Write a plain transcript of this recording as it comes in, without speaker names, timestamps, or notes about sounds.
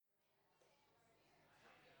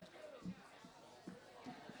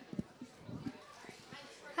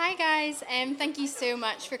Hi guys, thank you so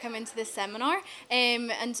much for coming to this seminar,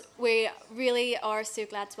 and we really are so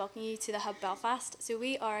glad to welcome you to the Hub Belfast. So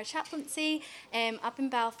we are a chaplaincy up in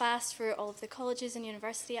Belfast for all of the colleges and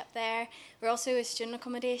university up there. We're also a student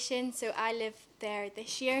accommodation, so I live there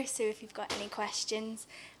this year, so if you've got any questions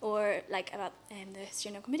or about the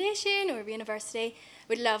student accommodation or university,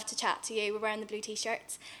 we'd love to chat to you. We're wearing the blue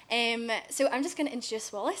t-shirts. So I'm just going to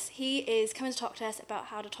introduce Wallace. He is coming to talk to us about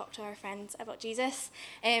how to talk to our friends about Jesus.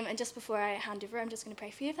 And just before I hand over, I'm just going to pray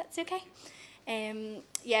for you, if that's okay.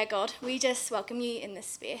 God, we just welcome you in this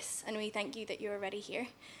space, and we thank you that you're already here.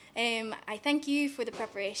 I thank you for the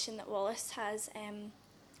preparation that Wallace has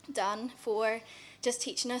done for just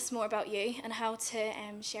teaching us more about you and how to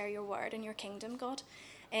share your word and your kingdom, God.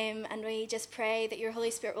 And we just pray that your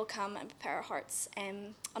Holy Spirit will come and prepare our hearts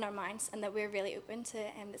on our minds, and that we're really open to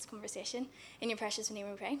this conversation. In your precious name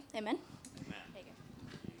we pray. Amen.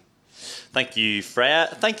 Thank you, Freya.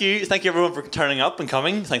 Thank you everyone for turning up and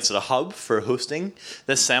coming. Thanks to the Hub for hosting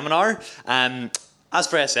this seminar. As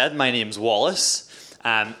Freya said, my name's Wallace.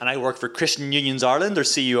 And I work for Christian Unions Ireland, or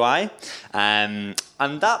CUI, and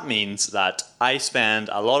that means that I spend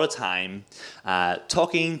a lot of time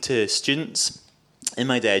talking to students in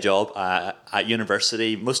my day job at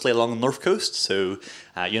university, mostly along the North Coast, so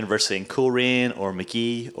university in Coleraine or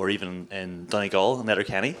Magee, or even in Donegal in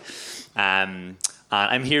Letterkenny. And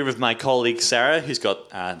I'm here with my colleague Sarah, who's got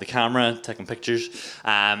the camera, taking pictures,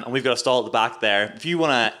 and we've got a stall at the back there. If you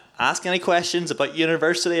want to ask any questions about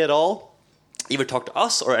university at all, either talk to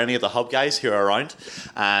us or any of the Hub guys who are around.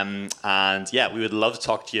 We would love to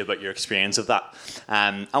talk to you about your experience of that.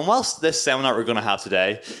 And whilst this seminar we're going to have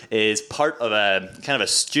today is part of a kind of a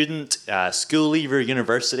student, school leaver,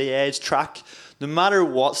 university age track, no matter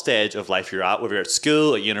what stage of life you're at, whether you're at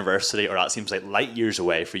school, at university, or that seems like light years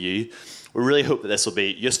away for you, we really hope that this will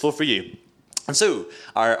be useful for you. And so,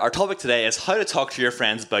 our topic today is how to talk to your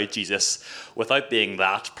friends about Jesus without being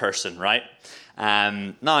that person, right?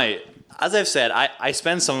 Now, as I've said, I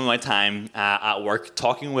spend some of my time at work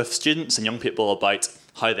talking with students and young people about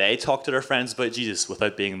how they talk to their friends about Jesus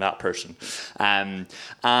without being that person. And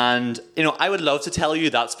I would love to tell you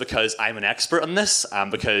that's because I'm an expert on this,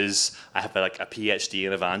 because I have a PhD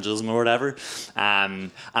in evangelism or whatever.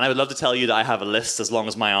 And I would love to tell you that I have a list as long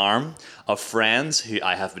as my arm of friends who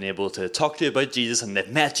I have been able to talk to about Jesus, and they've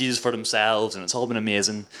met Jesus for themselves, and it's all been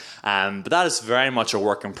amazing. But that is very much a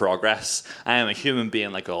work in progress. I am a human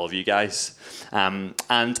being like all of you guys. And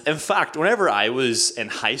in fact, whenever I was in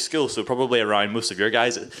high school, so probably around most of your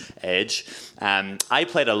guys' age, I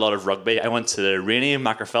played a lot of rugby. I went to Rainey and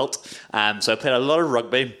Mackerfelt, so I played a lot of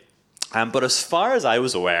rugby. But as far as I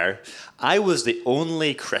was aware, I was the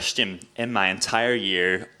only Christian in my entire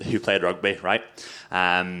year who played rugby, right?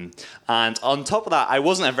 And on top of that, I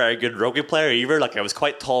wasn't a very good rugby player either. I was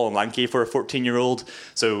quite tall and lanky for a 14-year-old.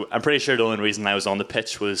 So I'm pretty sure the only reason I was on the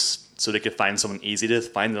pitch was so they could find someone easy to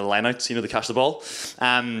find in the lineouts, to catch the ball.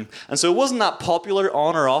 And so it wasn't that popular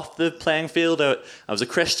on or off the playing field. I was a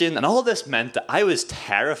Christian, and all of this meant that I was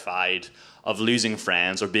terrified of losing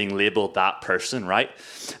friends or being labelled that person, right?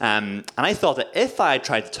 And I thought that if I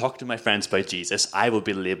tried to talk to my friends about Jesus, I would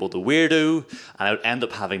be labelled a weirdo, and I would end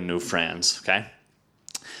up having no friends, okay?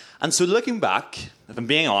 And so looking back, if I'm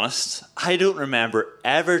being honest, I don't remember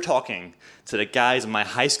ever talking to the guys on my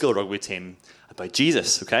high school rugby team about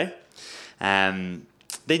Jesus, okay?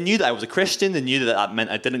 They knew that I was a Christian. They knew that meant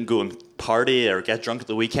I didn't go and party or get drunk at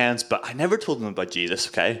the weekends, but I never told them about Jesus,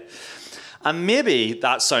 okay? And maybe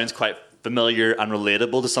that sounds quite familiar and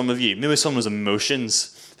relatable to some of you. Maybe some of those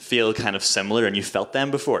emotions feel kind of similar and you felt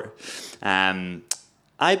them before.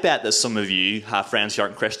 I bet that some of you have friends who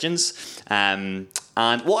aren't Christians. And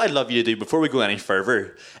what I'd love you to do before we go any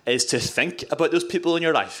further is to think about those people in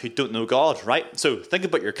your life who don't know God, right? So think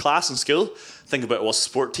about your class in school. Think about what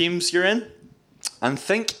sport teams you're in. And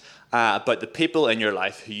think about the people in your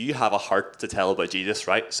life who you have a heart to tell about Jesus,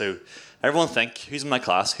 right? So everyone think, who's in my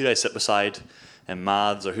class? Who do I sit beside in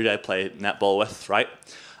maths? Or who do I play netball with, right?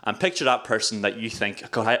 And picture that person that you think,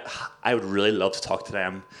 God, I would really love to talk to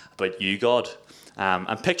them about you, God.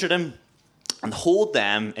 And picture them and hold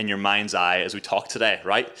them in your mind's eye as we talk today,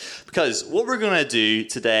 right? Because what we're going to do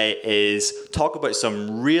today is talk about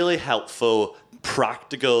some really helpful,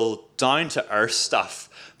 practical, down-to-earth stuff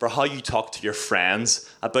for how you talk to your friends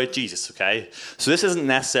about Jesus, okay? So this isn't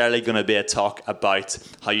necessarily going to be a talk about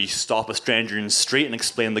how you stop a stranger in the street and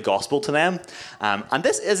explain the gospel to them. And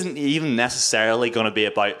this isn't even necessarily going to be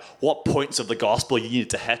about what points of the gospel you need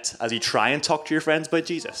to hit as you try and talk to your friends about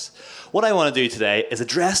Jesus. What I want to do today is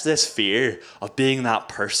address this fear of being that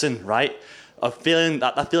person, right? of feeling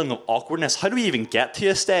that feeling of awkwardness. How do we even get to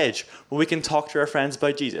a stage where we can talk to our friends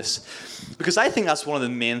about Jesus? Because I think that's one of the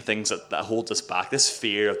main things that holds us back, this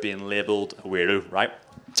fear of being labelled a weirdo, right,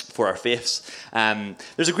 for our faiths.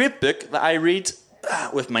 There's a great book that I read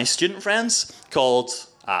with my student friends called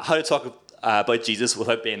How to Talk About Jesus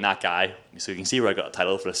Without Being That Guy. So you can see where I got a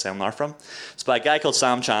title for the seminar from. It's by a guy called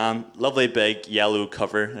Sam Chan. Lovely big yellow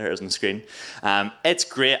cover. There it is on the screen. It's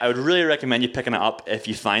great. I would really recommend you picking it up if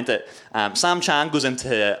you find it. Sam Chan goes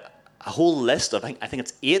into a whole list of, I think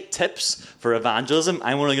it's 8 tips for evangelism.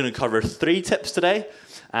 I'm only going to cover 3 tips today.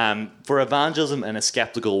 For evangelism in a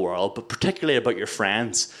skeptical world, but particularly about your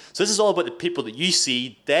friends. So this is all about the people that you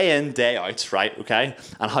see day in, day out, right, okay,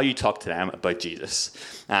 and how you talk to them about Jesus.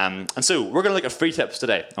 And so we're going to look at 3 tips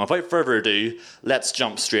today. And without further ado, let's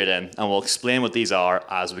jump straight in, and we'll explain what these are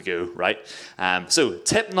as we go, right? So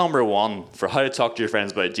tip number 1 for how to talk to your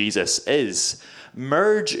friends about Jesus is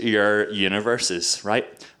merge your universes, right?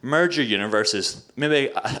 Merge your universes.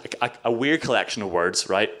 Maybe a weird collection of words,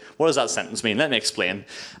 right? What does that sentence mean? Let me explain.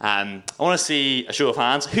 I want to see a show of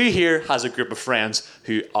hands. Who here has a group of friends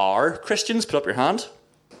who are Christians? Put up your hand.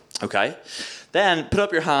 Okay. Then put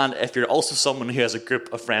up your hand if you're also someone who has a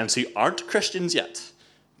group of friends who aren't Christians yet.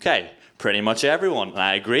 Okay. Pretty much everyone, and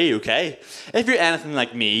I agree, okay? If you're anything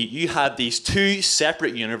like me, you have these 2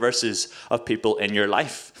 separate universes of people in your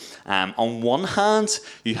life. On one hand,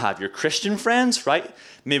 you have your Christian friends, right?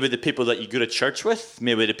 Maybe the people that you go to church with,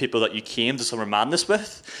 maybe the people that you came to Summer Madness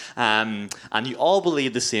with, and you all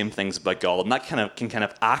believe the same things about God, and that can kind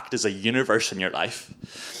of act as a universe in your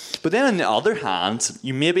life. But then on the other hand,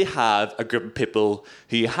 you maybe have a group of people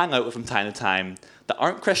who you hang out with from time to time that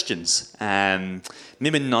aren't Christians.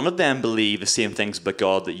 Maybe none of them believe the same things about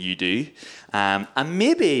God that you do. And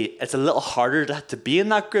maybe it's a little harder to be in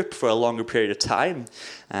that group for a longer period of time.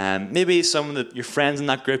 Maybe some of your friends in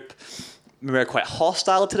that group maybe are quite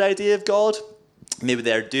hostile to the idea of God. Maybe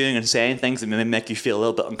they're doing and saying things that maybe make you feel a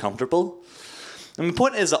little bit uncomfortable. And the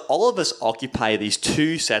point is that all of us occupy these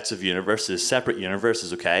 2 sets of universes, separate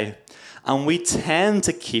universes, okay? And we tend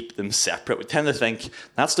to keep them separate. We tend to think,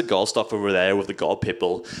 that's the God stuff over there with the God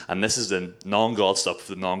people, and this is the non-God stuff with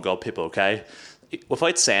the non-God people, okay?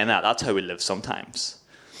 Without saying that, that's how we live sometimes.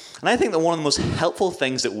 And I think that one of the most helpful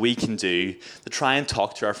things that we can do to try and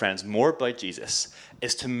talk to our friends more about Jesus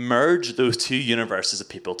is to merge those 2 universes of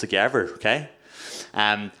people together, okay?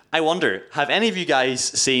 I wonder, have any of you guys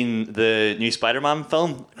seen the new Spider-Man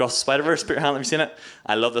film, Across the Spider-Verse? Put your hand, have you seen it?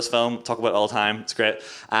 I love this film, talk about it all the time, it's great.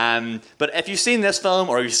 But if you've seen this film,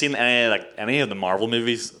 or you've seen any of the Marvel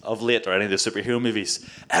movies of late, or any of the superhero movies,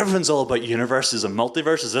 everyone's all about universes and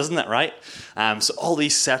multiverses, isn't it, right? So all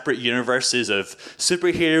these separate universes of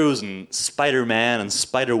superheroes and Spider-Man and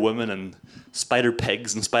Spider-Woman and spider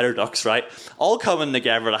pigs and spider ducks, right? All coming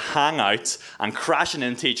together to hang out and crashing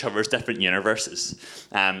into each other's different universes.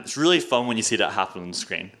 It's really fun when you see that happen on the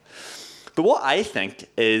screen. But what I think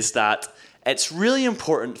is that it's really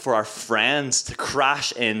important for our friends to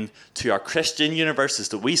crash into our Christian universes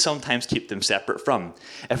that we sometimes keep them separate from,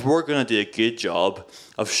 if we're going to do a good job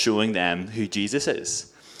of showing them who Jesus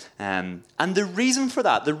is. And the reason for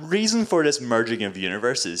that, the reason for this merging of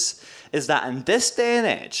universes, is that in this day and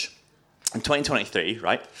age, in 2023,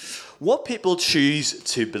 right, what people choose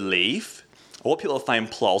to believe, or what people find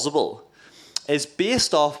plausible, is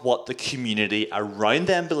based off what the community around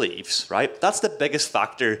them believes, right? That's the biggest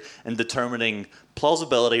factor in determining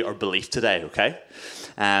plausibility or belief today, okay?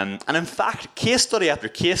 And in fact, case study after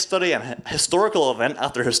case study and historical event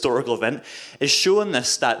after historical event is showing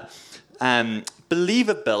this, that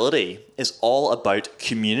believability is all about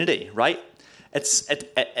community, right?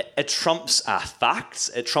 It trumps facts,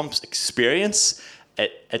 it trumps experience,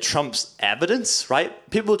 it trumps evidence, right?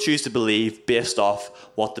 People choose to believe based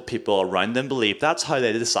off what the people around them believe. That's how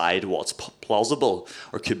they decide what's plausible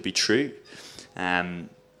or could be true. Now,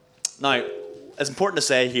 it's important to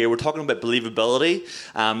say here, we're talking about believability.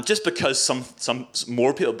 Just because some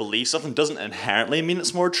more people believe something doesn't inherently mean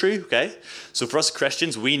it's more true, okay? So for us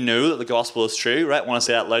Christians, we know that the gospel is true, right? I want to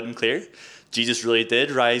say that loud and clear. Jesus really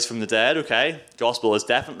did rise from the dead, okay? Gospel is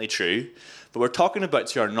definitely true. But we're talking about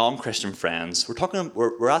to our non-Christian friends.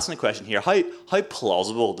 We're asking a question here. How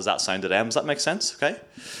plausible does that sound to them? Does that make sense? Okay.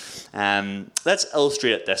 Let's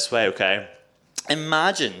illustrate it this way. Okay.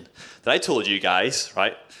 Imagine that I told you guys,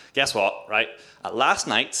 right? Guess what? Right. Last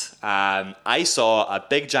night, I saw a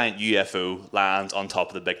big giant UFO land on top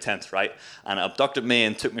of the big tent, right? And it abducted me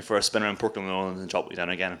and took me for a spin around Portland and dropped me down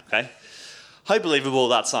again. Okay. How believable will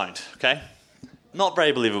that sound? Okay. Not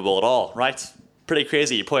very believable at all, right? Pretty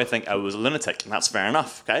crazy. You probably think I was a lunatic, and that's fair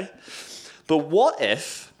enough, okay? But what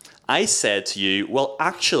if I said to you, well,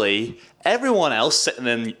 actually, everyone else sitting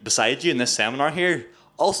in beside you in this seminar here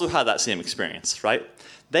also had that same experience, right?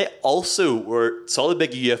 They also saw the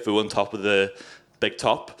big UFO on top of the big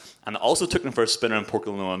top, and also took them for a spin around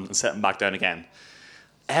Portland and set them back down again.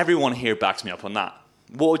 Everyone here backs me up on that.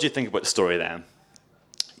 What would you think about the story then?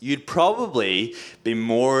 You'd probably be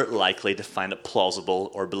more likely to find it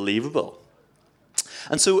plausible or believable.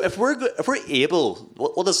 And so if we're able,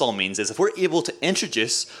 what this all means is if we're able to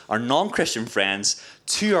introduce our non-Christian friends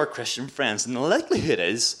to our Christian friends, then the likelihood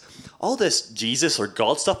is all this Jesus or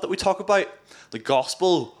God stuff that we talk about, the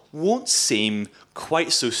gospel, won't seem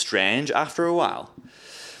quite so strange after a while.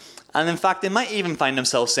 And in fact, they might even find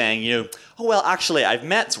themselves saying, oh, well, actually, I've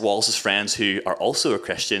met Wallace's friends who are also a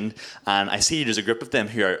Christian, and I see there's a group of them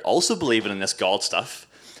who are also believing in this God stuff.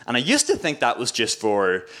 And I used to think that was just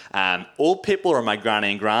for old people or my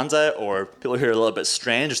granny and granda or people who are a little bit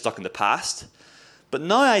strange or stuck in the past. But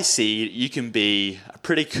now I see you can be a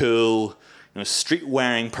pretty cool,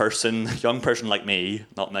 street-wearing person, young person like me,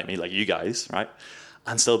 not like me, like you guys, right?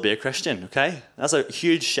 And still be a Christian, okay? That's a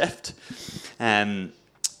huge shift.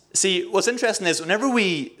 See, what's interesting is whenever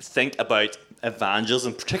we think about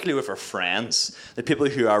evangelism, particularly with our friends, the people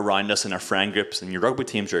who are around us in our friend groups and your rugby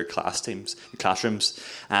teams or your classrooms,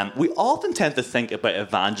 we often tend to think about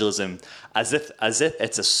evangelism as if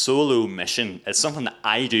it's a solo mission. It's something that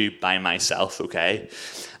I do by myself, okay?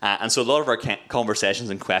 And so a lot of our conversations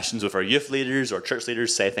and questions with our youth leaders or church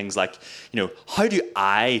leaders say things like, how do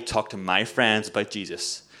I talk to my friends about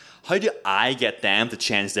Jesus? How do I get them to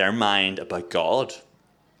change their mind about God?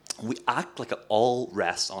 We act like it all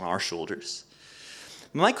rests on our shoulders.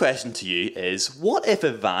 My question to you is, what if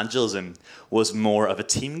evangelism was more of a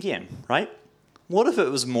team game, right? What if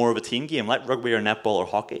it was more of a team game, like rugby or netball or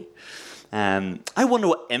hockey? I wonder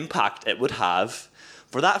what impact it would have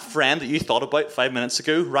for that friend that you thought about 5 minutes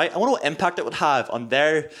ago, right? I wonder what impact it would have on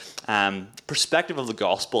their perspective of the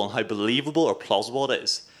gospel and how believable or plausible it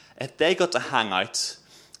is if they got to hang out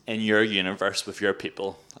in your universe with your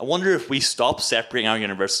people. I wonder if we stop separating our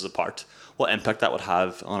universes apart, what impact that would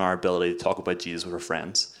have on our ability to talk about Jesus with our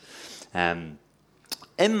friends.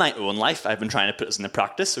 In my own life, I've been trying to put this into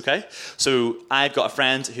practice, okay? So I've got a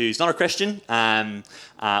friend who's not a Christian,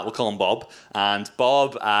 we'll call him Bob. And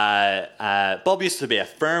Bob used to be a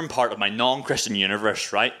firm part of my non-Christian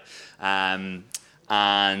universe, right?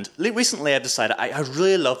 And recently I've decided I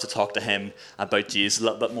really love to talk to him about Jesus a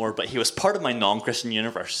little bit more, but he was part of my non-Christian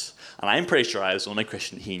universe. And I'm pretty sure I was the only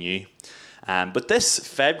Christian he knew. But this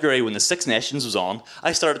February, when the Six Nations was on,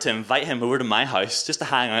 I started to invite him over to my house just to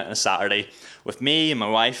hang out on a Saturday with me and my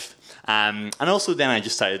wife. And also then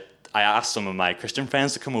I asked some of my Christian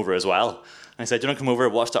friends to come over as well. And I said, do you want to come over,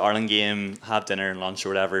 watch the Ireland game, have dinner and lunch or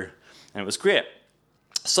whatever? And it was great.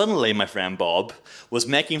 Suddenly, my friend Bob was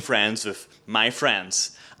making friends with my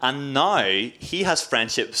friends. And now he has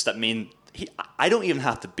friendships that mean I don't even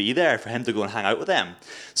have to be there for him to go and hang out with them.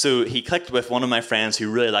 So he clicked with one of my friends who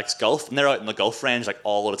really likes golf, and they're out in the golf range like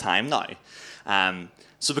all the time now.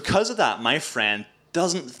 So because of that, my friend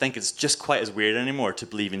doesn't think it's just quite as weird anymore to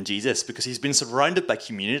believe in Jesus because he's been surrounded by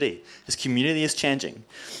community. His community is changing.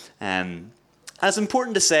 And it's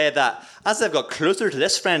important to say that as I've got closer to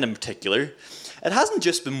this friend in particular, it hasn't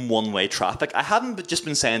just been one-way traffic. I haven't just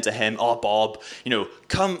been saying to him, oh, Bob,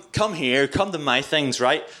 come here, come to my things,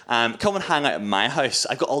 right? Come and hang out at my house.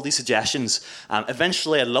 I've got all these suggestions.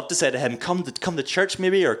 Eventually, I'd love to say to him, come to church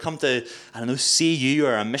maybe, or come to, CU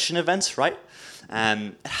or a mission event, right?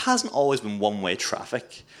 It hasn't always been one-way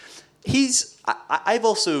traffic. I've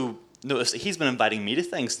also noticed that he's been inviting me to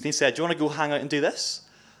things. And he said, do you want to go hang out and do this?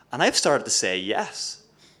 And I've started to say yes.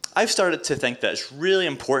 I've started to think that it's really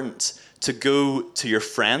important to go to your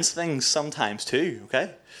friends' things sometimes too,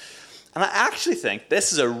 okay? And I actually think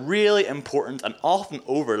this is a really important and often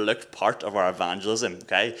overlooked part of our evangelism,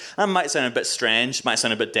 okay? And it might sound a bit strange, might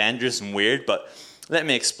sound a bit dangerous and weird, but let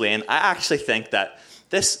me explain. I actually think that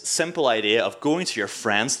this simple idea of going to your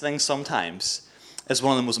friends' things sometimes is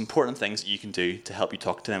one of the most important things that you can do to help you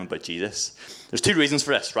talk to them about Jesus. There's two reasons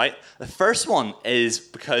for this, right? The first one is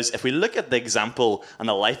because if we look at the example and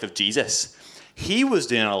the life of Jesus, he was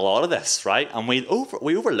doing a lot of this, right? And we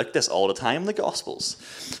overlook this all the time in the Gospels.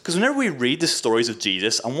 Because whenever we read the stories of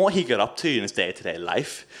Jesus and what he got up to in his day-to-day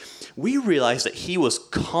life, we realize that he was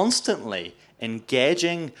constantly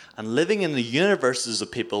engaging and living in the universes of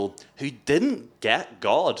people who didn't get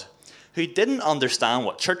God, who didn't understand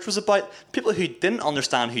what church was about, people who didn't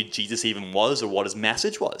understand who Jesus even was or what his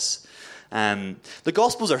message was. The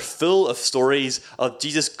Gospels are full of stories of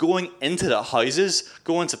Jesus going into the houses,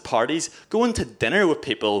 going to parties, going to dinner with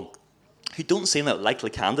people who don't seem like likely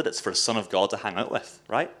candidates for the Son of God to hang out with,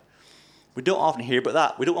 right? We don't often hear about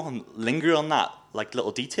that. We don't often linger on that like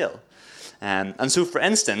little detail. And so, for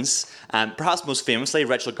instance, perhaps most famously,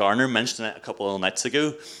 Rachel Garner mentioned it a couple of nights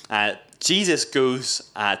ago. Jesus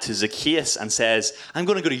goes to Zacchaeus and says, "I'm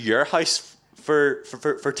going to go to your house for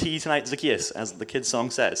tea tonight, Zacchaeus," as the kids' song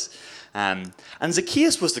says. And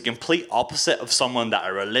Zacchaeus was the complete opposite of someone that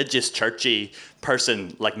a religious, churchy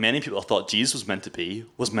person, like many people thought Jesus was meant to be,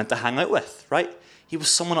 was meant to hang out with, right? He was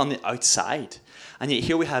someone on the outside. And yet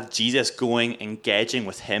here we have Jesus going, engaging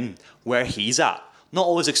with him where he's at. Not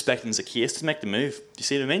always expecting Zacchaeus to make the move. Do you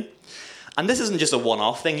see what I mean? And this isn't just a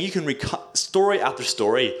one-off thing. You can read story after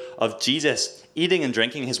story of Jesus eating and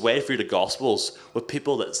drinking his way through the Gospels with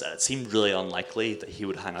people that it seemed really unlikely that he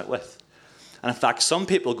would hang out with. And in fact, some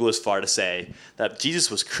people go as far to say that Jesus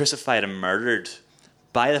was crucified and murdered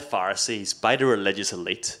by the Pharisees, by the religious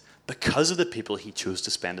elite, because of the people he chose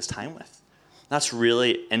to spend his time with. That's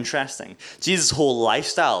really interesting. Jesus' whole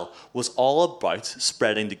lifestyle was all about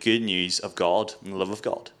spreading the good news of God and the love of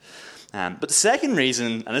God. But the second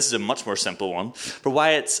reason, and this is a much more simple one, for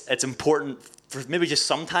why it's important for maybe just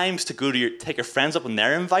sometimes to take your friends up on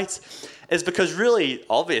their invites, is because really,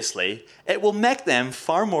 obviously, it will make them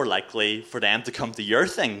far more likely for them to come to your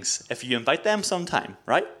things if you invite them sometime,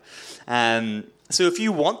 right? So if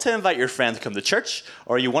you want to invite your friend to come to church,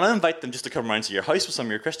 or you want to invite them just to come around to your house with some of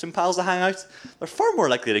your Christian pals to hang out, they're far more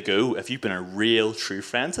likely to go if you've been a real, true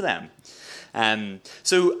friend to them.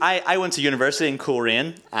 So I went to university in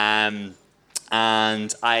Coleraine,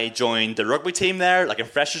 and I joined the rugby team there, like in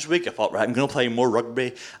Freshers Week. I thought, right, I'm going to play more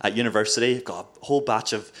rugby at university. I've got a whole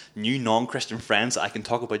batch of new non-Christian friends that I can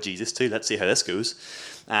talk about Jesus to. Let's see how this goes.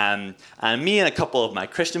 And me and a couple of my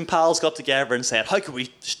Christian pals got together and said, how could we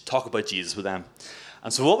talk about Jesus with them?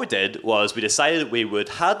 And so what we did was we decided we would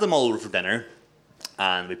have them all over for dinner,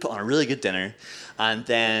 and we put on a really good dinner, and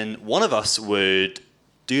then one of us would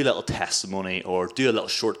do a little testimony or do a little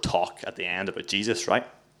short talk at the end about Jesus, right?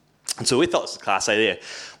 And so we thought it was a class idea.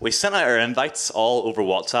 We sent out our invites all over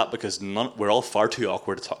WhatsApp because we're all far too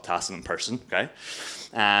awkward to ask them in person, okay?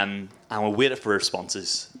 And we waited for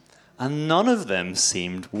responses. And none of them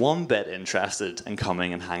seemed one bit interested in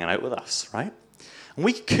coming and hanging out with us, right? And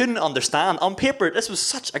we couldn't understand. On paper, this was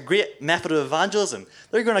such a great method of evangelism.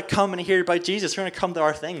 They're going to come and hear about Jesus. They're going to come to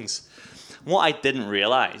our things. And what I didn't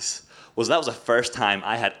realize was that was the first time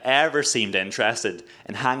I had ever seemed interested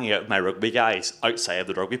in hanging out with my rugby guys outside of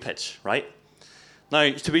the rugby pitch, right?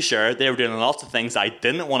 Now, to be sure, they were doing lots of things I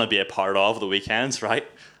didn't want to be a part of the weekends, right?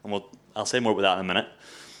 And I'll say more about that in a minute.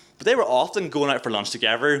 But they were often going out for lunch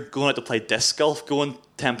together, going out to play disc golf, going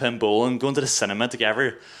 10-pin bowling, going to the cinema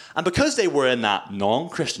together. And because they were in that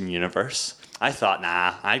non-Christian universe, I thought,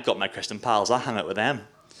 nah, I've got my Christian pals, I'll hang out with them.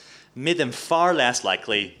 Made them far less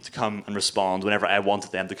likely to come and respond whenever I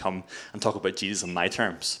wanted them to come and talk about Jesus on my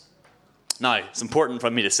terms. Now, it's important for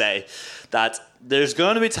me to say that there's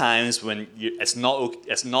going to be times when it's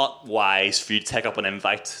not wise for you to take up an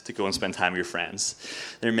invite to go and spend time with your friends.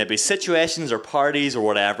 There may be situations or parties or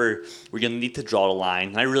whatever where you need to draw the line.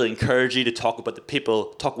 And I really encourage you to talk with the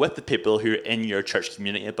people who are in your church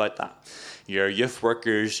community about that. Your youth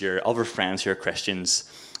workers, your other friends who are Christians,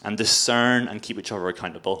 and discern and keep each other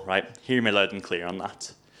accountable, right? Hear me loud and clear on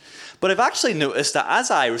that. But I've actually noticed that as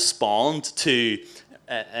I respond to,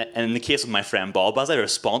 in the case of my friend Bob, as I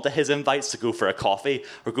respond to his invites to go for a coffee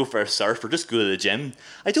or go for a surf or just go to the gym,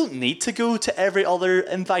 I don't need to go to every other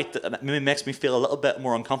invite that maybe makes me feel a little bit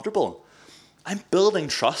more uncomfortable. I'm building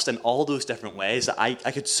trust in all those different ways that I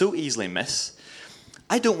could so easily miss.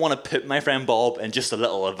 I don't want to put my friend Bob in just a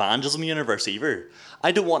little evangelism universe either.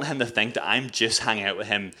 I don't want him to think that I'm just hanging out with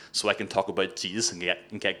him so I can talk about Jesus and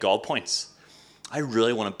get God points. I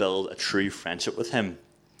really want to build a true friendship with him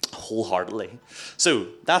wholeheartedly. So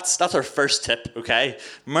that's our first tip, okay?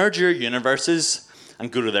 Merge your universes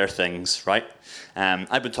and go to their things, right?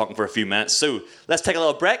 I've been talking for a few minutes, so let's take a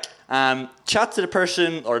little break. Chat to the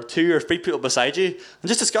person or two or three people beside you and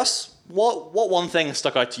just discuss what one thing has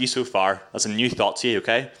stuck out to you so far as a new thought to you,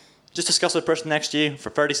 okay? Just discuss with the person next to you for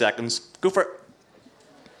 30 seconds. Go for it.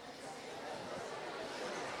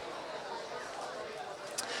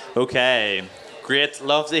 Okay, great.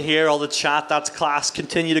 Love to hear all the chat. That's class.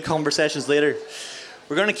 Continue the conversations later.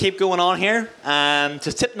 We're going to keep going on here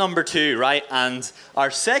to tip number 2, right? And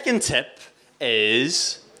our second tip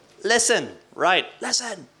is listen, right?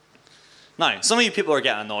 Listen. Now, some of you people are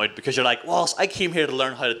getting annoyed because you're like, Wallace, I came here to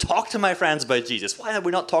learn how to talk to my friends about Jesus. Why are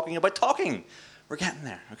we not talking about talking? We're getting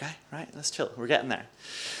there, okay? Right? Let's chill. We're getting there.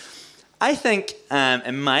 I think,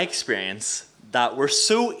 in my experience, that we're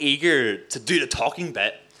so eager to do the talking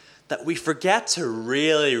bit that we forget to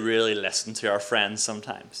really, really listen to our friends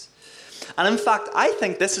sometimes. And in fact, I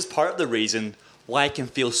think this is part of the reason why it can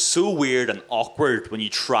feel so weird and awkward when you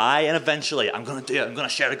try and eventually, I'm going to do it, I'm going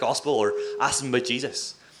to share the gospel or ask them about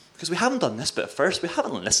Jesus. Because we haven't done this bit first. We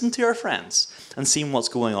haven't listened to our friends and seen what's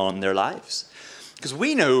going on in their lives. Because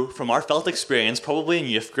we know from our felt experience, probably in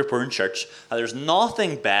youth group or in church, that there's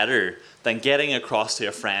nothing better than getting across to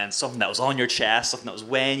your friends something that was on your chest, something that was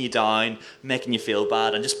weighing you down, making you feel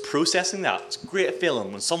bad, and just processing that. It's a great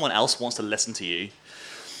feeling when someone else wants to listen to you.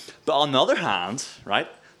 But on the other hand, right,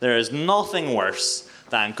 there is nothing worse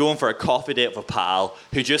than going for a coffee date with a pal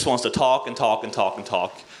who just wants to talk and talk and talk and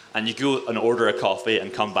talk, and you go and order a coffee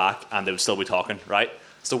and come back and they would still be talking, right?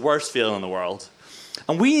 It's the worst feeling in the world.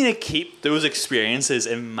 And we need to keep those experiences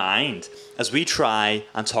in mind as we try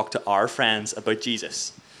and talk to our friends about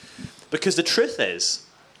Jesus. Because the truth is,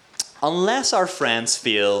 unless our friends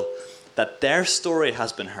feel that their story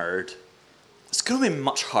has been heard, it's going to be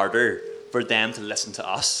much harder for them to listen to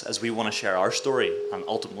us as we want to share our story and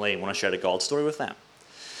ultimately want to share the God story with them.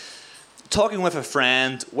 Talking with a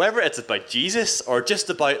friend, whether it's about Jesus or just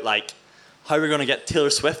about like how we're going to get Taylor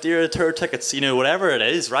Swift era tour tickets, whatever it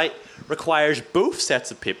is, right, requires both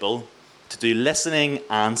sets of people to do listening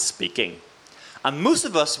and speaking. And most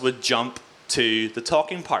of us would jump to the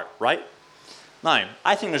talking part, right? Now,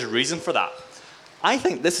 I think there's a reason for that. I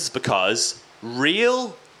think this is because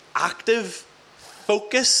real, active,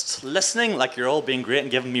 focused listening, like you're all being great and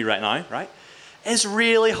giving me right now, right, is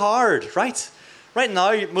really hard, right? Right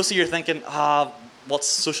now, most of you are thinking, what's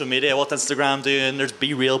social media, what's Instagram doing, there's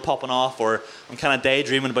Be Real popping off, or I'm kind of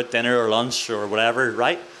daydreaming about dinner or lunch or whatever,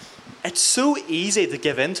 right? It's so easy to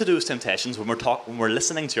give in to those temptations when we're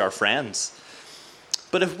listening to our friends.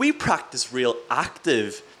 But if we practice real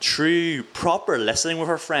active, true, proper listening with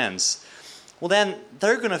our friends, well then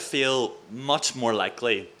they're going to feel much more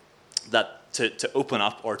likely that to open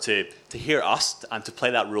up or to hear us and to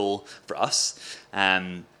play that role for us.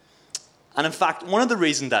 And in fact, one of the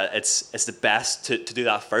reasons that it's the best to do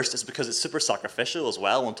that first is because it's super sacrificial as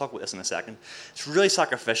well. We'll talk about this in a second. It's really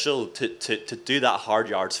sacrificial to do that hard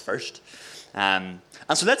yards first. And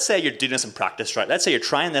so let's say you're doing this in practice, right? Let's say you're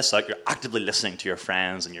trying this out, you're actively listening to your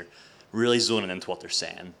friends and you're really zoning into what they're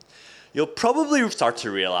saying. You'll probably start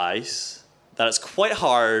to realize that it's quite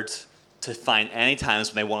hard to find any times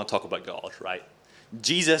when they want to talk about God, right?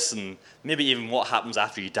 Jesus and maybe even what happens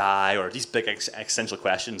after you die or these big existential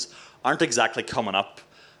questions aren't exactly coming up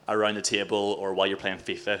around the table or while you're playing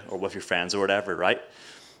FIFA or with your friends or whatever, right?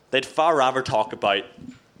 They'd far rather talk about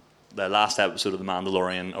the last episode of The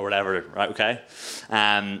Mandalorian or whatever, right, okay?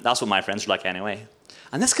 That's what my friends are like anyway.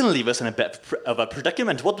 And this is going to leave us in a bit of a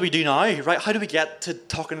predicament. What do we do now, right? How do we get to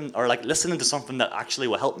talking or like listening to something that actually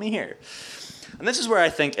will help me here? And this is where I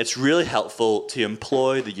think it's really helpful to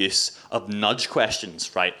employ the use of nudge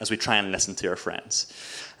questions, right, as we try and listen to our friends.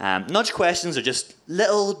 Nudge questions are just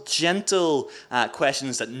little, gentle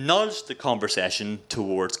questions that nudge the conversation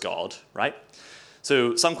towards God, right?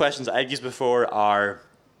 So some questions I've used before are,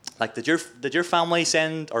 like, did your family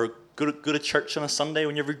send or go to church on a Sunday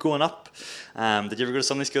when you were growing up? Did you ever go to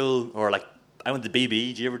Sunday school? Or, like, I went to BB,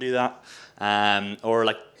 did you ever do that? Or,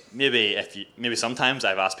 like, maybe sometimes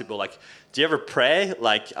I've asked people, like, do you ever pray?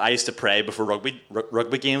 Like, I used to pray before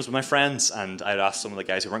rugby games with my friends, and I'd ask some of the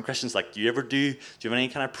guys who weren't Christians, like, do you have any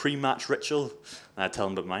kind of pre-match ritual? And I'd tell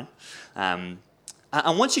them about mine.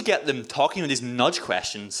 And once you get them talking with these nudge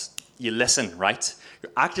questions, you listen, right?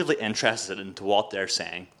 You're actively interested into what they're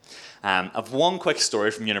saying. I've one quick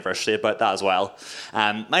story from university about that as well.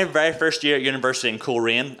 My very first year at university in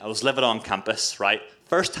Coleraine, I was living on campus, right?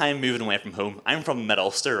 First time moving away from home. I'm from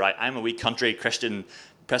Mid-Ulster, right? I'm a wee country Christian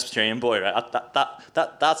Presbyterian boy, right?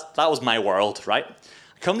 That was my world, right?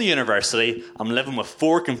 I come to university, I'm living with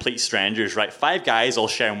 4 complete strangers, right? 5 guys all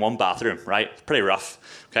sharing one bathroom, right? Pretty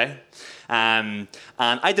rough, okay? And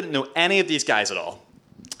I didn't know any of these guys at all.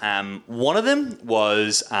 One of them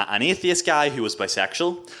was an atheist guy who was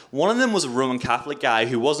bisexual. One of them was a Roman Catholic guy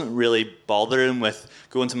who wasn't really bothering with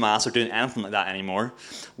going to mass or doing anything like that anymore.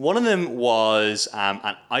 One of them was an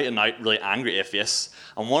out-and-out really angry atheist.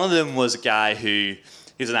 And one of them was a guy he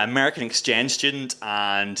was an American exchange student,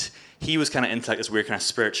 and he was kind of into like this weird kind of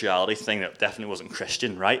spirituality thing that definitely wasn't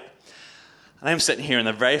Christian, right? And I'm sitting here on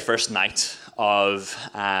the very first night of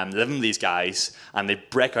living with these guys, and they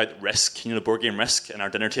break out Risk, the board game Risk, in our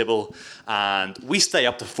dinner table, and we stay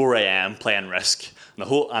up to 4 a.m. playing Risk.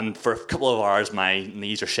 And for a couple of hours, my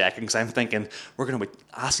knees are shaking because I'm thinking we're going to be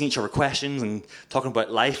asking each other questions and talking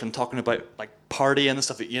about life and talking about like partying and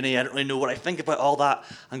stuff at uni. I don't really know what I think about all that.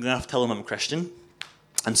 I'm going to have to tell them I'm a Christian.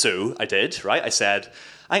 And so I did, right? I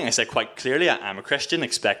think I said quite clearly, I'm a Christian,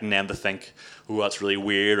 expecting them to think, oh, that's really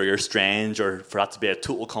weird, or you're strange, or for that to be a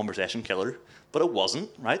total conversation killer. But it wasn't,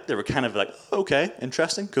 right? They were kind of like, okay,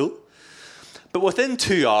 interesting, cool. But within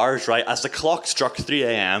 2 hours, right, as the clock struck 3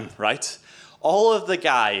 a.m., right, all of the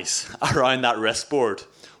guys around that wrist board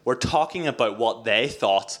were talking about what they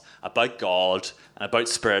thought about God and about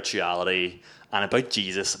spirituality and about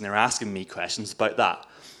Jesus, and they were asking me questions about that.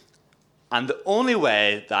 And the only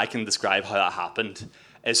way that I can describe how that happened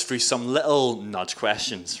is through some little nudge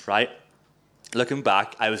questions, right? Looking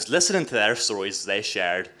back, I was listening to their stories they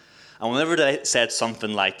shared, and whenever they said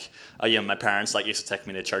something like, oh yeah, my parents used to take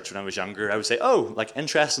me to church when I was younger, I would say, oh,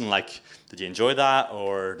 interesting, did you enjoy that?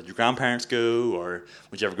 Or did your grandparents go? Or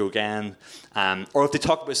would you ever go again? Or if they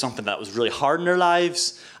talk about something that was really hard in their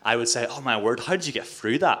lives, I would say, oh my word, how did you get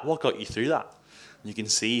through that? What got you through that? And you can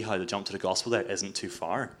see how the jump to the gospel there isn't too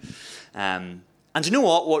far. And you know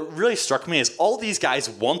what? What really struck me is all these guys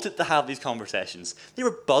wanted to have these conversations. They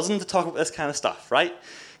were buzzing to talk about this kind of stuff, right?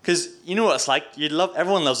 Because you know what it's like.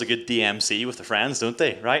 Everyone loves a good DMC with their friends, don't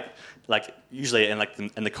they? Right? Usually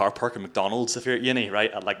in the car park at McDonald's if you're at uni,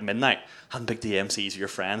 right? At midnight, having big DMCs with your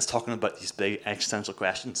friends, talking about these big existential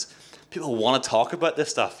questions. People want to talk about this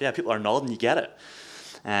stuff. Yeah, people are nodding. You get it.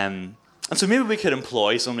 And so maybe we could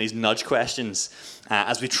employ some of these nudge questions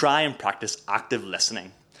as we try and practice active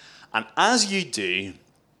listening. And as you do,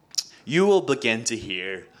 you will begin to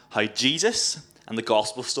hear how Jesus and the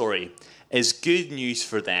gospel story is good news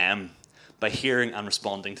for them by hearing and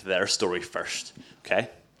responding to their story first. Okay?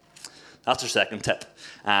 That's our second tip.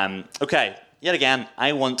 Okay, yet again,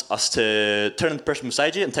 I want us to turn to the person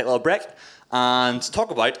beside you and take a little break and talk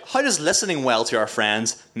about how does listening well to our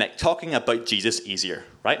friends make talking about Jesus easier,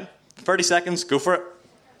 right? 30 seconds, go for it.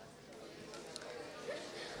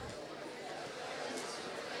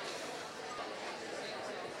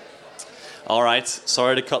 All right,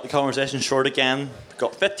 sorry to cut the conversation short again.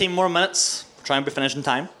 Got 15 more minutes. Try and be finishing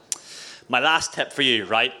time. My last tip for you,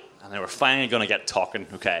 right? And then we're finally going to get talking,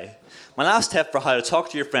 okay? My last tip for how to talk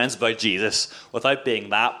to your friends about Jesus without being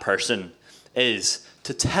that person is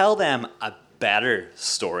to tell them a better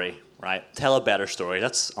story, right? Tell a better story.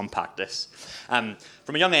 Let's unpack this.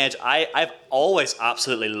 From a young age, I've always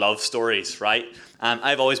absolutely loved stories, right?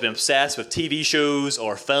 I've always been obsessed with TV shows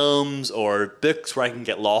or films or books where I can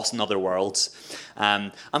get lost in other worlds.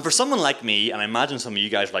 And for someone like me, and I imagine some of you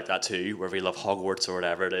guys are like that too, wherever you love Hogwarts or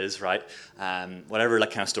whatever it is, right? Whatever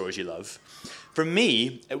kind of stories you love. For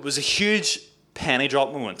me, it was a huge penny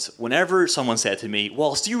drop moment whenever someone said to me,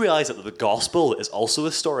 Wallace, do you realize that the gospel is also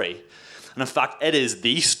a story? And in fact, it is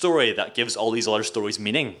the story that gives all these other stories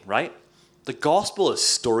meaning, right? The gospel is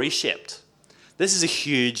story-shaped. This is a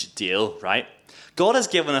huge deal, right? God has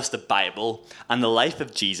given us the Bible and the life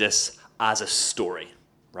of Jesus as a story,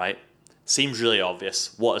 right? Seems really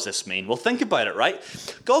obvious. What does this mean? Well, think about it, right?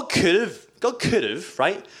 God could have,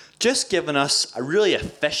 right, just given us a really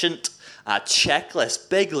efficient checklist,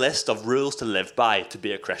 big list of rules to live by to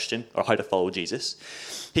be a Christian or how to follow Jesus.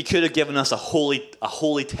 He could have given us a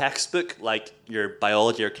holy textbook like your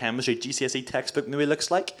biology or chemistry GCSE textbook maybe looks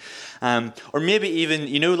like. Or maybe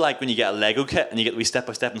even, like when you get a Lego kit and you get wee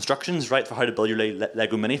step-by-step instructions, right, for how to build your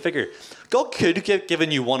Lego minifigure. God could have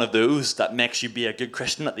given you one of those that makes you be a good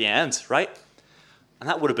Christian at the end, right? And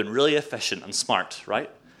that would have been really efficient and smart, right?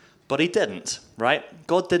 But he didn't, right?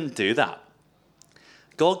 God didn't do that.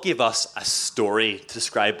 God gave us a story to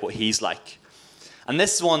describe what he's like. And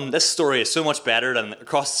this story is so much better than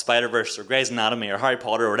Across the Spider-Verse or Grey's Anatomy or Harry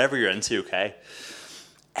Potter or whatever you're into, okay?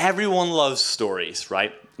 Everyone loves stories,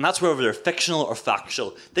 right? And that's whether they're fictional or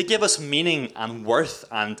factual. They give us meaning and worth,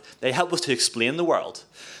 and they help us to explain the world.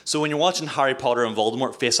 So when you're watching Harry Potter and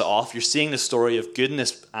Voldemort face it off, you're seeing the story of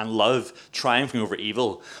goodness and love triumphing over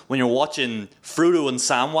evil. When you're watching Frodo and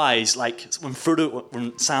Samwise, like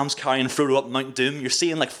when Sam's carrying Frodo up Mount Doom, you're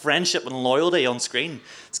seeing like friendship and loyalty on screen.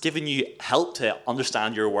 It's giving you help to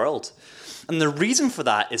understand your world. And the reason for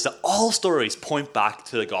that is that all stories point back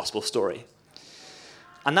to the gospel story.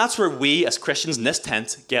 And that's where we, as Christians in this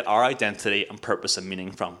tent, get our identity and purpose and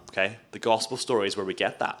meaning from, okay? The gospel story is where we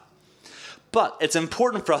get that. But it's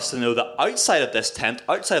important for us to know that outside of this tent,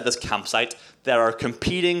 outside of this campsite, there are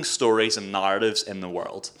competing stories and narratives in the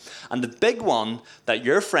world. And the big one that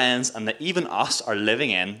your friends and that even us are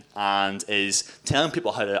living in and is telling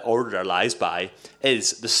people how to order their lives by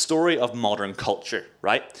is the story of modern culture,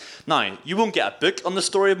 right? Now, you won't get a book on the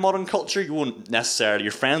story of modern culture.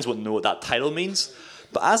 Your friends wouldn't know what that title means.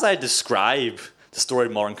 But as I describe the story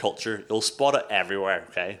of modern culture, you'll spot it everywhere,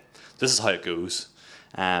 okay? This is how it goes.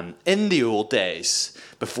 In the old days,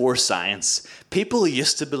 before science, people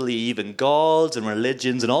used to believe in gods and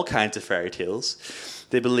religions and all kinds of fairy tales.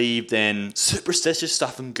 They believed in superstitious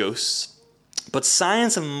stuff and ghosts. But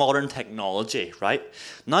science and modern technology, right,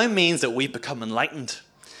 now means that we've become enlightened.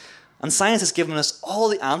 And science has given us all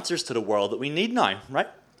the answers to the world that we need now, right?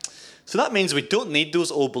 So that means we don't need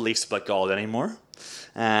those old beliefs about God anymore.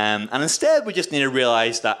 And instead, we just need to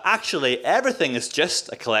realize that actually everything is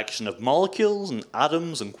just a collection of molecules and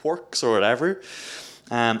atoms and quarks or whatever.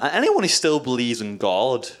 And anyone who still believes in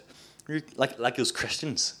God, like those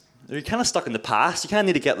Christians, you're kind of stuck in the past. You kind of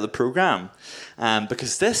need to get with the program,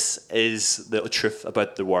 because this is the truth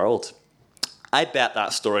about the world. I bet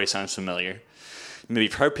that story sounds familiar. Maybe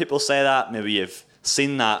you've heard people say that. Maybe you've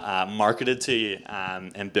seen that marketed to you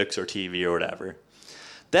in books or TV or whatever.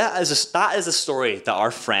 That is a story that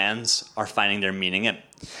our friends are finding their meaning in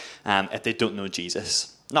if they don't know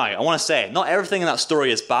Jesus. Now, I want to say, not everything in that story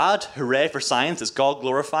is bad. Hooray for science. It's God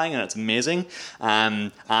glorifying and it's amazing.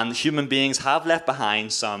 And human beings have left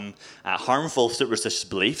behind some harmful superstitious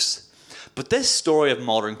beliefs. But this story of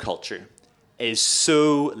modern culture is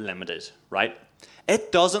so limited, right?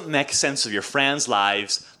 It doesn't make sense of your friends'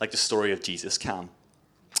 lives like the story of Jesus can.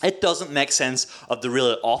 It doesn't make sense of the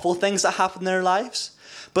really awful things that happen in their lives.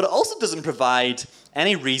 But it also doesn't provide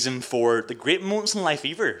any reason for the great moments in life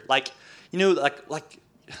either. The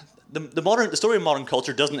story of modern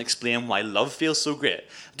culture doesn't explain why love feels so great.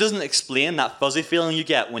 It doesn't explain that fuzzy feeling you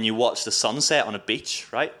get when you watch the sunset on a beach,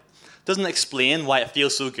 right? It doesn't explain why it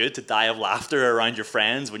feels so good to die of laughter around your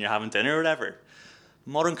friends when you're having dinner or whatever.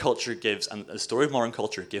 The story of modern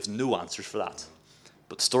culture gives no answers for that.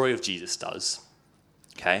 But the story of Jesus does.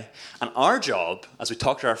 Okay? And our job, as we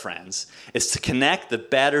talk to our friends, is to connect the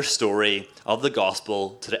better story of the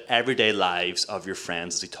gospel to the everyday lives of your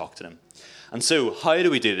friends as we talk to them. And so, how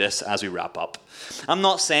do we do this as we wrap up? I'm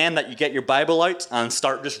not saying that you get your Bible out and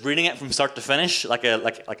start just reading it from start to finish, like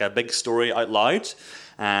a big story out loud.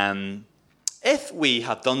 If we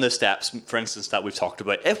have done the steps, for instance, that we've talked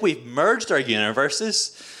about, if we've merged our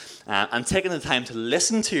universes and taken the time to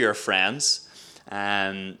listen to your friends,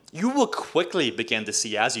 you will quickly begin to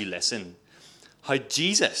see as you listen how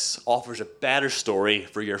Jesus offers a better story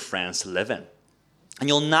for your friends to live in. And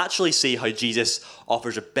you'll naturally see how Jesus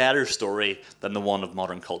offers a better story than the one of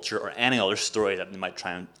modern culture or any other story that they might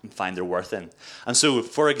try and find their worth in. And so,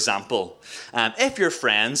 for example, if your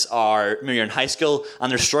friends are, maybe you're in high school and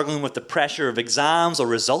they're struggling with the pressure of exams or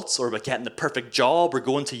results or about getting the perfect job or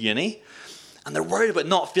going to uni, and they're worried about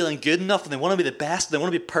not feeling good enough and they want to be the best, and they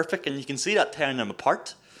want to be perfect, and you can see that tearing them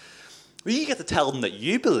apart, well, you get to tell them that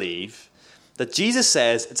you believe that Jesus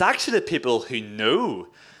says it's actually the people who know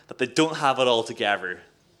that they don't have it all together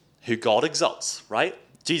who God exalts, right?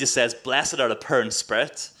 Jesus says, blessed are the poor in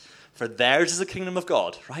spirit, for theirs is the kingdom of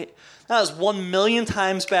God, right? That is 1,000,000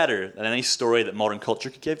 times better than any story that modern culture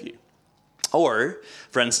could give you. Or,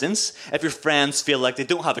 for instance, if your friends feel like they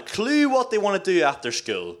don't have a clue what they want to do after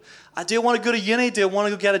school. Do I want to go to uni? Do I want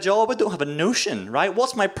to go get a job? I don't have a notion, right?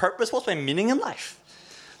 What's my purpose? What's my meaning in life?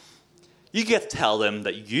 You get to tell them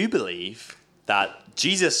that you believe that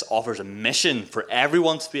Jesus offers a mission for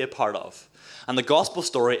everyone to be a part of. And the gospel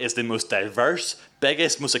story is the most diverse,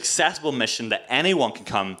 biggest, most accessible mission that anyone can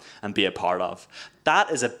come and be a part of. That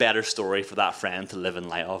is a better story for that friend to live in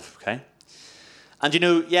light of, okay? And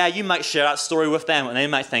you might share that story with them and they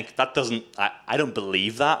might think, I don't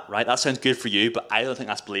believe that, right? That sounds good for you, but I don't think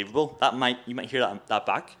that's believable. You might hear that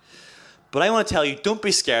back. But I want to tell you, don't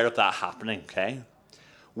be scared of that happening, okay?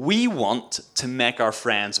 We want to make our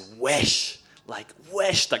friends wish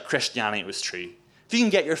that Christianity was true. If you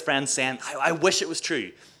can get your friends saying, I wish it was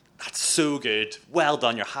true, that's so good. Well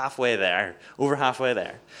done, you're halfway there, over halfway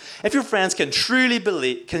there. If your friends can truly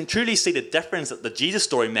see the difference that the Jesus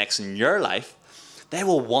story makes in your life, they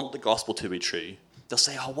will want the gospel to be true. They'll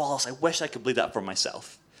say, oh, Wallace, I wish I could believe that for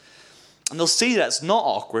myself. And they'll see that it's not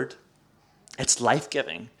awkward, it's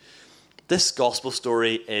life-giving. This gospel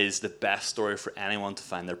story is the best story for anyone to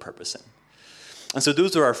find their purpose in. And so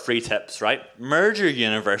those are our 3 tips, right? Merge your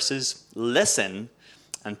universes, listen,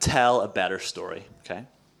 and tell a better story, okay?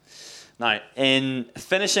 Now, in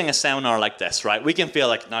finishing a seminar like this, right, we can feel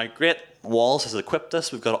like, now, great, Wallace has equipped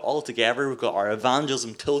us, we've got it all together, we've got our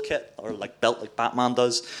evangelism toolkit, or belt like Batman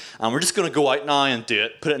does, and we're just going to go out now and do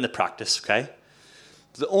it, put it into practice, okay?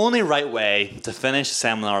 The only right way to finish a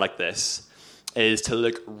seminar like this is to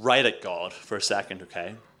look right at God for a second,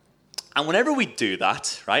 okay? And whenever we do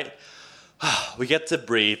that, right, we get to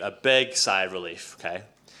breathe a big sigh of relief, okay?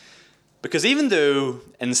 Because even though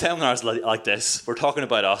in seminars like this, we're talking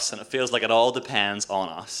about us and it feels like it all depends on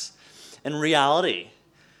us, in reality,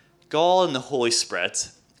 God and the Holy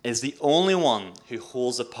Spirit is the only one who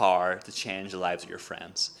holds the power to change the lives of your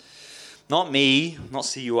friends. Not me, not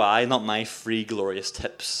CUI, not my free glorious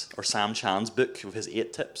tips or Sam Chan's book with his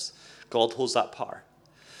 8 tips. God holds that power.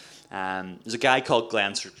 There's a guy called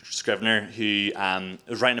Glenn Scrivener who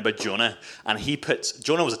was writing about Jonah, and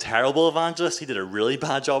Jonah was a terrible evangelist. He did a really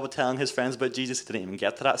bad job of telling his friends about Jesus. He didn't even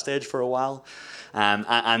get to that stage for a while.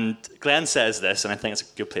 And Glenn says this, and I think it's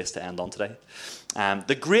a good place to end on today.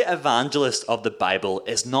 The great evangelist of the Bible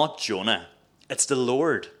is not Jonah, it's the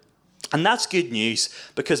Lord. And that's good news,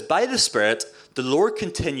 because by the Spirit, the Lord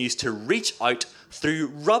continues to reach out through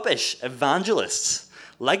rubbish evangelists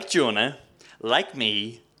like Jonah, like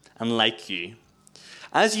me, and like you.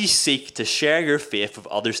 As you seek to share your faith with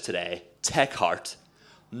others today, take heart.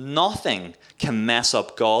 Nothing can mess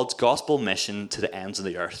up God's gospel mission to the ends of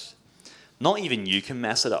the earth. Not even you can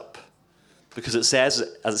mess it up. Because it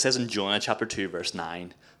says, as it says in Jonah chapter 2, verse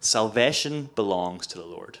 9, salvation belongs to the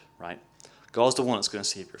Lord, right? God's the one that's going to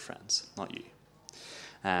save your friends, not you.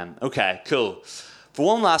 Okay, cool. For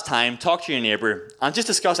one last time, talk to your neighbour and just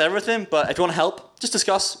discuss everything. But if you want to help, just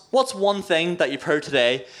discuss what's one thing that you've heard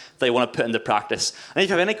today that you want to put into practice. And if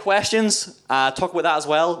you have any questions, talk about that as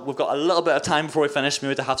well. We've got a little bit of time before we finish,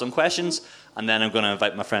 maybe to have some questions. And then I'm going to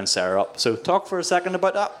invite my friend Sarah up. So talk for a second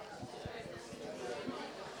about that.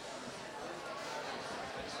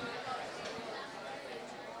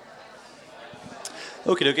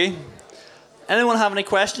 Okie dokie. Anyone have any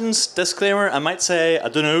questions? Disclaimer, I might say, I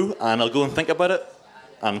don't know, and I'll go and think about it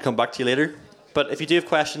and come back to you later. But if you do have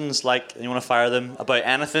questions, and you want to fire them about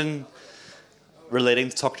anything relating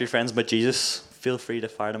to talk to your friends about Jesus, feel free to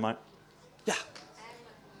fire them out. Yeah.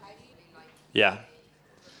 Yeah.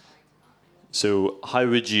 So how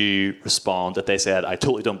would you respond if they said, I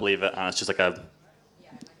totally don't believe it, and it's just like a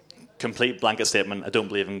complete blanket statement, I don't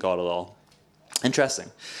believe in God at all? Interesting.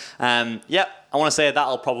 Yeah, I want to say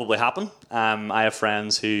that'll probably happen. I have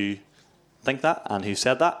friends who think that and who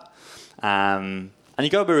said that. And you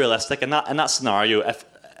got to be realistic. In that scenario, if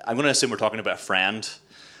I'm going to assume we're talking about a friend,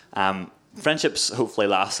 friendships hopefully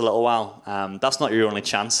last a little while. That's not your only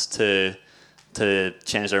chance to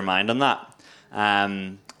change their mind on that.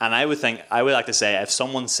 And I would like to say, if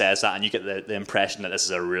someone says that and you get the impression that this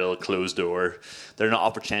is a real closed door, they're not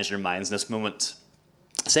up for changing their minds in this moment,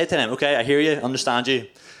 say to them, okay, I hear you, understand you.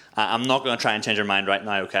 I'm not going to try and change your mind right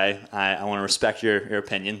now, okay? I want to respect your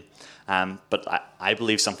opinion. But I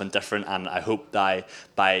believe something different, and I hope that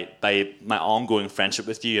by my ongoing friendship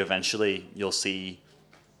with you, eventually you'll see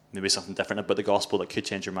maybe something different about the gospel that could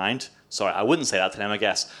change your mind. Sorry, I wouldn't say that to them, I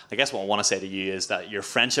guess. I guess what I want to say to you is that your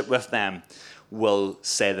friendship with them will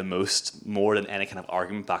say the most, more than any kind of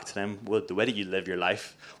argument back to them. The way that you live your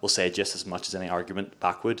life will say just as much as any argument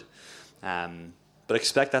back would. But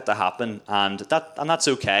expect that to happen, and that's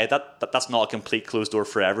okay. That's not a complete closed door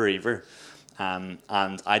forever either. And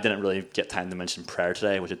I didn't really get time to mention prayer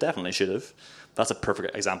today, which I definitely should have. That's a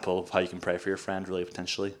perfect example of how you can pray for your friend, really,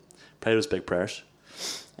 potentially. Pray those big prayers.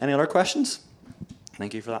 Any other questions?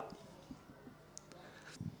 Thank you for that.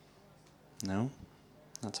 No?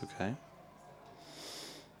 That's okay.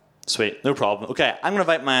 Sweet, no problem. Okay, I'm going to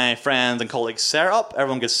invite my friend and colleague Sarah up.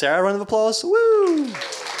 Everyone give Sarah a round of applause. Woo!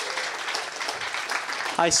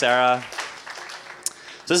 Hi, Sarah.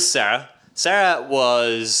 So this is Sarah. Sarah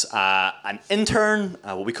was an intern,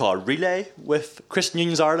 what we call a relay, with Christian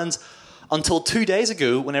Unions Ireland until 2 days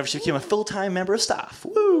ago, whenever she became a full-time member of staff.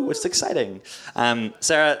 Woo, which is exciting.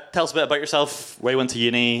 Sarah, tell us a bit about yourself, where you went to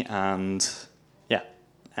uni, and yeah,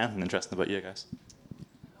 anything interesting about you guys.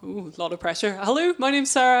 Ooh, a lot of pressure. Hello, my name's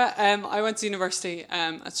Sarah. I went to university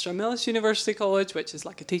at Stranmillis University College, which is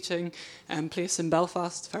like a teaching place in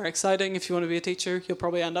Belfast. Very exciting. If you want to be a teacher, you'll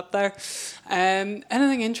probably end up there.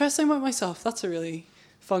 Anything interesting about myself? That's a really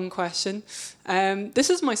fun question. This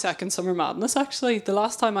is my second Summer Madness, actually. The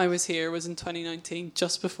last time I was here was in 2019,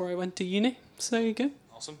 just before I went to uni. So there you go.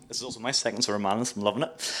 Awesome. This is also my second Summer Madness. I'm loving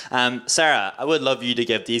it. Sarah, I would love you to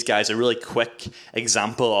give these guys a really quick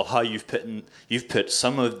example of how you've put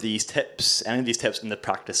some of these tips, any of these tips into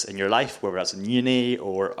practice in your life, whether that's in uni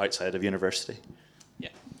or outside of university. Yeah.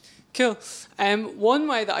 Cool. One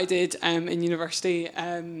way that I did in university,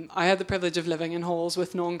 I had the privilege of living in halls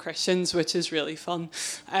with non-Christians, which is really fun.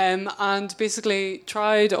 And basically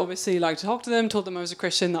tried, obviously, to talk to them, told them I was a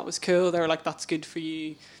Christian, that was cool. They were like, that's good for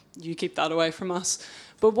you. You keep that away from us.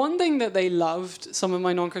 But one thing that they loved, some of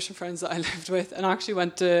my non-Christian friends that I lived with, and actually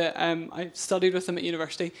went to, I studied with them at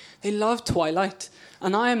university, they loved Twilight.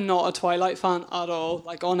 And I am not a Twilight fan at all,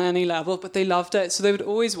 on any level, but they loved it. So they would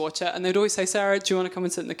always watch it, and they'd always say, Sarah, do you want to come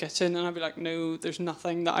and sit in the kitchen? And I'd be like, no, there's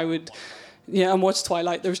nothing that I would and watch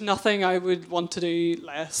Twilight. There's nothing I would want to do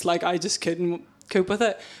less. Like, I just couldn't cope with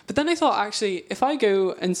it. But then I thought, actually, if I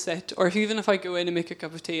go and sit, or even if I go in and make a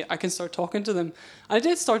cup of tea, I can start talking to them. I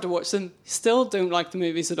did start to watch them. Still don't like the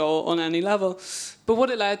movies at all on any level. But what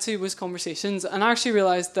it led to was conversations, and I actually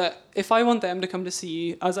realised that if I want them to come to see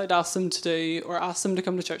you, as I'd asked them to do, or asked them to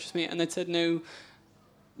come to church with me, and they'd said no,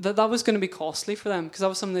 that was going to be costly for them, because that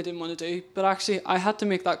was something they didn't want to do. But actually, I had to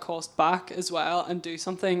make that cost back as well, and do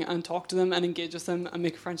something and talk to them and engage with them and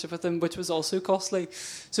make a friendship with them, which was also costly.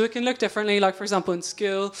 So it can look differently. Like, for example, in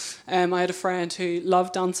school, I had a friend who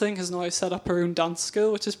loved dancing, has now set up her own dance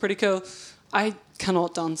school, which is pretty cool. I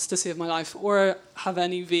cannot dance to save my life or have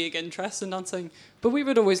any vague interest in dancing, but we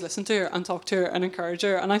would always listen to her and talk to her and encourage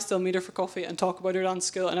her, and I still meet her for coffee and talk about her dance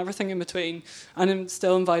school and everything in between, and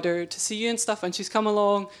still invite her to see you and stuff, and she's come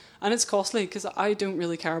along, and it's costly because I don't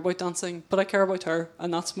really care about dancing, but I care about her,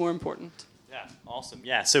 and that's more important. Yeah, awesome.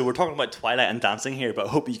 Yeah, so we're talking about Twilight and dancing here, but I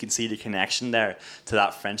hope you can see the connection there to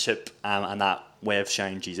that friendship and that way of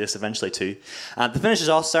sharing Jesus eventually too. To finish us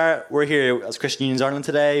off, Sarah, we're here as Christian Unions Ireland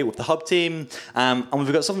today with the Hub team, and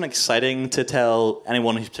we've got something exciting to tell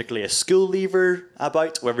anyone who's particularly a school leaver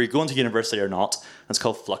about, whether you're going to university or not. It's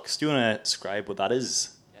called Flux. Do you want to describe what that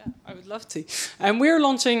is? Yeah, I would love to. We're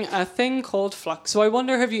launching a thing called Flux. So I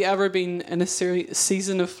wonder, have you ever been in a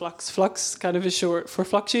season of flux? Flux kind of is short for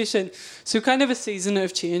fluctuation. So kind of a season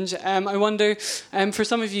of change. I wonder, for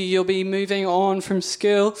some of you, you'll be moving on from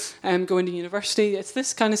school and going to university. It's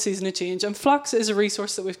this kind of season of change. And Flux is a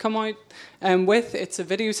resource that we've come out with. It's a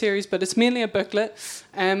video series, but it's mainly a booklet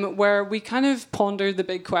where we kind of ponder the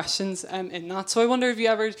big questions in that. So I wonder if you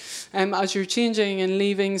ever, as you're changing and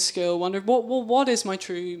leaving school, wonder, what is my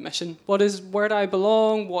true mission? Where do I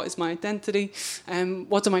belong? What is my identity?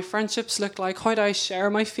 What do my friendships look like? How do I share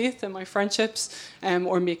my faith in my friendships,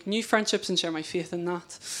 or make new friendships and share my faith in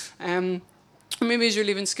that? Or maybe as you're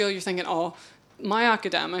leaving school, you're thinking, my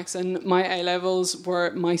academics and my A-levels were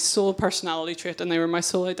my sole personality trait and they were my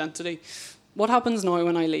sole identity. What happens now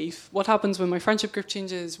when I leave? What happens when my friendship group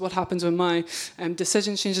changes? What happens when my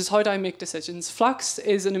decision changes? How do I make decisions? Flux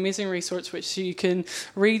is an amazing resource which you can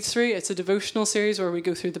read through. It's a devotional series where we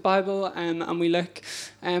go through the Bible and we look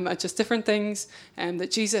at just different things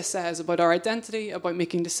that Jesus says about our identity, about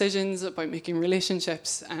making decisions, about making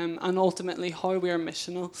relationships, and ultimately how we are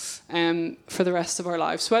missional for the rest of our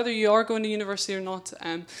lives. So whether you are going to university or not,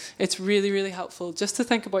 it's really, really helpful just to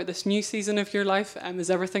think about this new season of your life as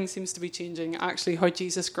everything seems to be changing. Actually how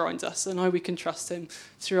Jesus grounds us and how we can trust him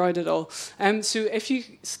throughout it all. So if you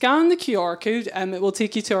scan the QR code, it will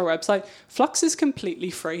take you to our website. Flux is completely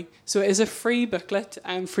free. So it is a free booklet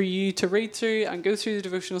for you to read through and go through the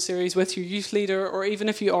devotional series with your youth leader, or even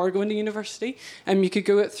if you are going to university, you could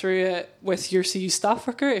go through it with your CU staff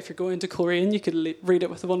worker. If you're going to Coleraine, you could read it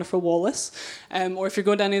with the wonderful Wallace. Or if you're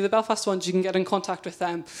going to any of the Belfast ones, you can get in contact with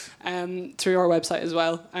them through our website as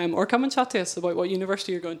well. Or come and chat to us about what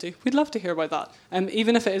university you're going to. We'd love to hear about that.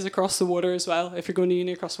 Even if it is across the water as well. If you're going to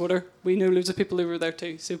uni across the water, we know loads of people who are there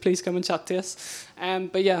too. So please come and chat to us.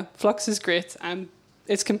 But yeah, Flux is great.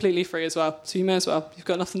 It's completely free as well. So you may as well. You've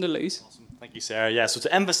got nothing to lose. Awesome. Thank you, Sarah. Yeah, so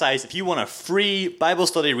to emphasize, if you want a free Bible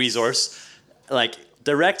study resource, like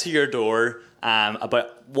direct to your door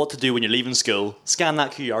about what to do when you're leaving school, scan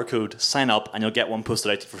that QR code, sign up, and you'll get one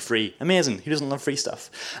posted out to you for free. Amazing. Who doesn't love free stuff?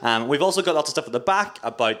 We've also got lots of stuff at the back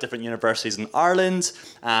about different universities in Ireland.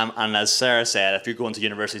 And as Sarah said, if you're going to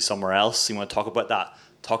university somewhere else, you want to talk about that,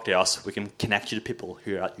 talk to us. We can connect you to people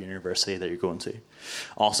who are at university that you're going to.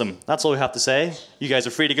 Awesome. That's all we have to say. You guys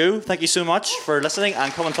are free to go. Thank you so much for listening,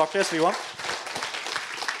 and come and talk to us if you want.